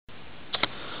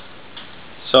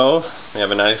So, we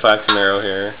have a 95 Camaro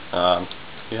here.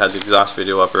 You had the exhaust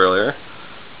video up earlier.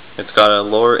 It's got a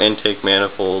lower intake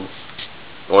manifold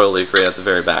oil leak right at the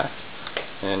very back.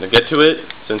 And to get to it,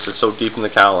 since it's so deep in the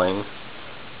cowling, you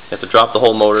have to drop the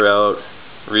whole motor out,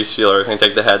 reseal everything,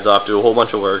 take the heads off, do a whole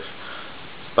bunch of work.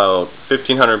 It's about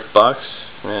 $1,500,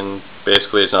 and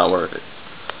basically it's not worth it.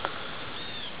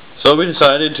 So we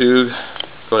decided to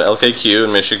go to LKQ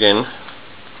in Michigan,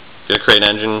 get a crate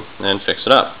engine, and fix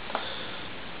it up.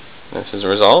 This is the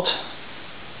result.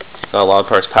 Got a lot of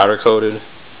parts powder coated.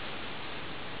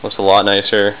 Looks a lot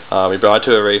nicer. We brought it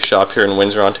to a race shop here in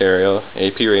Windsor, Ontario,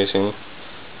 AP Racing.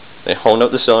 They honed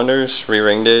out the cylinders,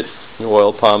 re-ringed it, new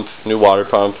oil pump, new water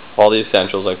pump, all the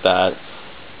essentials like that.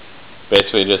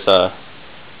 Basically just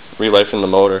re-lifing the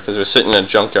motor, because it was sitting in a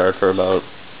junkyard for about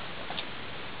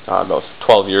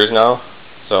 12 years now.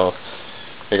 So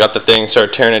we got the thing,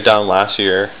 started tearing it down last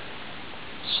year.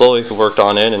 Slowly worked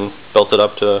on it and built it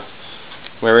up to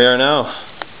where we are now.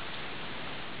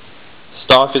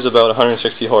 Stock is about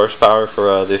 160 horsepower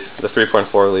for the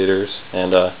 3.4 liters,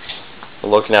 and we're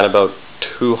looking at about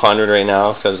 200 right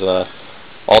now because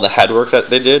all the headwork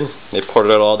that they did, they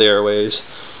ported out all the airways,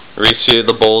 resealed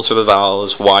the bowls for the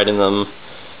valves, widened them,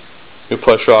 new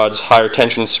push rods, higher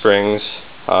tension springs.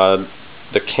 The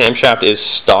camshaft is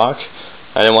stock.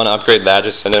 I didn't want to upgrade that,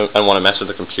 I didn't want to mess with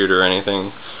the computer or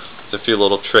anything. There's a few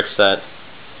little tricks that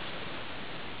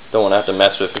you don't want to have to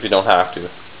mess with if you don't have to.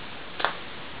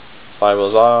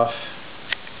 Flywheel's off.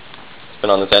 It's been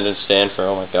on this engine stand for,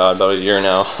 oh my god, about a year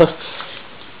now.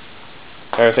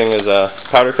 Everything is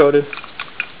powder coated.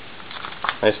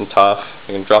 Nice and tough.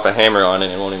 You can drop a hammer on it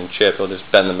and it won't even chip. It'll just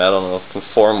bend the metal and it'll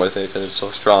conform with it because it's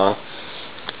so strong.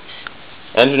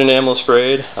 Engine enamel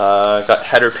sprayed. Got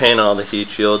header paint on all the heat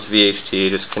shields,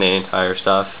 VHT, just Canadian Tire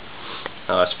stuff.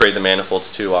 Sprayed the manifolds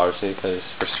too, obviously, because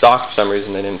for stock for some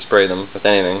reason they didn't spray them with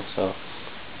anything, so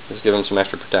just give them some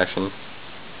extra protection.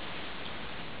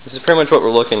 This is pretty much what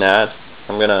we're looking at.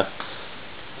 I'm gonna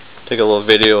take a little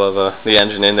video of the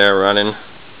engine in there running,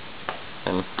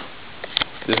 and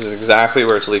this is exactly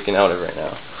where it's leaking out of right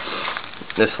now.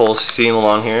 This whole seam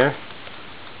along here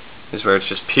is where it's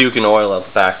just puking oil out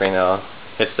the back right now.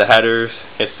 Hits the headers,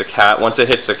 hits the cat. Once it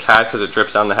hits the cat, because it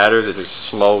drips down the headers, it just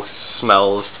smokes,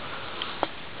 smells.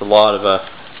 It's a lot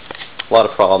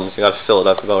of problems. You got to fill it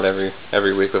up about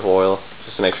every week with oil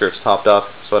just to make sure it's topped up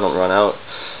so I don't run out.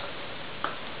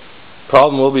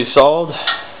 Problem will be solved.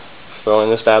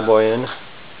 Throwing this bad boy in.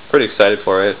 Pretty excited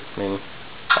for it. I mean,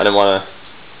 I didn't want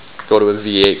to go to a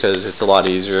V8 because it's a lot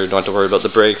easier. Don't have to worry about the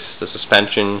brakes, the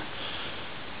suspension.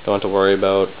 Don't have to worry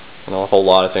about a whole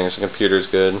lot of things. The computer's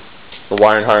good. The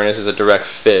wiring harness is a direct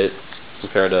fit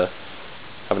compared to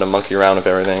having to monkey around with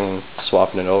everything and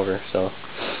swapping it over. So,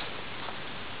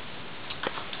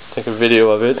 take a video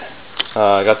of it.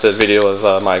 I got the video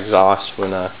of my exhaust with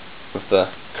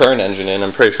the current engine in.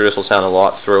 I'm pretty sure this will sound a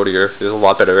lot throatier. There's a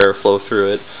lot better airflow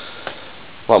through it,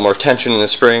 a lot more tension in the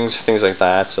springs, things like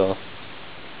that. So,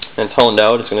 and toned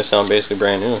out, it's going to sound basically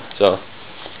brand new. So,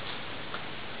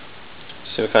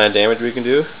 see what kind of damage we can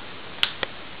do.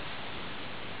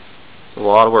 A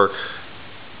lot of work.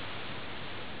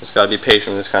 Just gotta be patient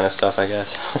with this kind of stuff, I guess.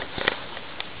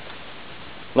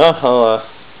 No, I'll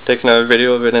take another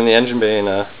video of it in the engine bay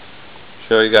and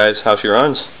show you guys how she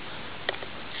runs.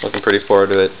 Looking pretty forward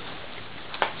to it.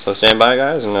 So stand by,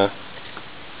 guys, and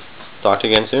talk to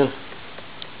you again soon.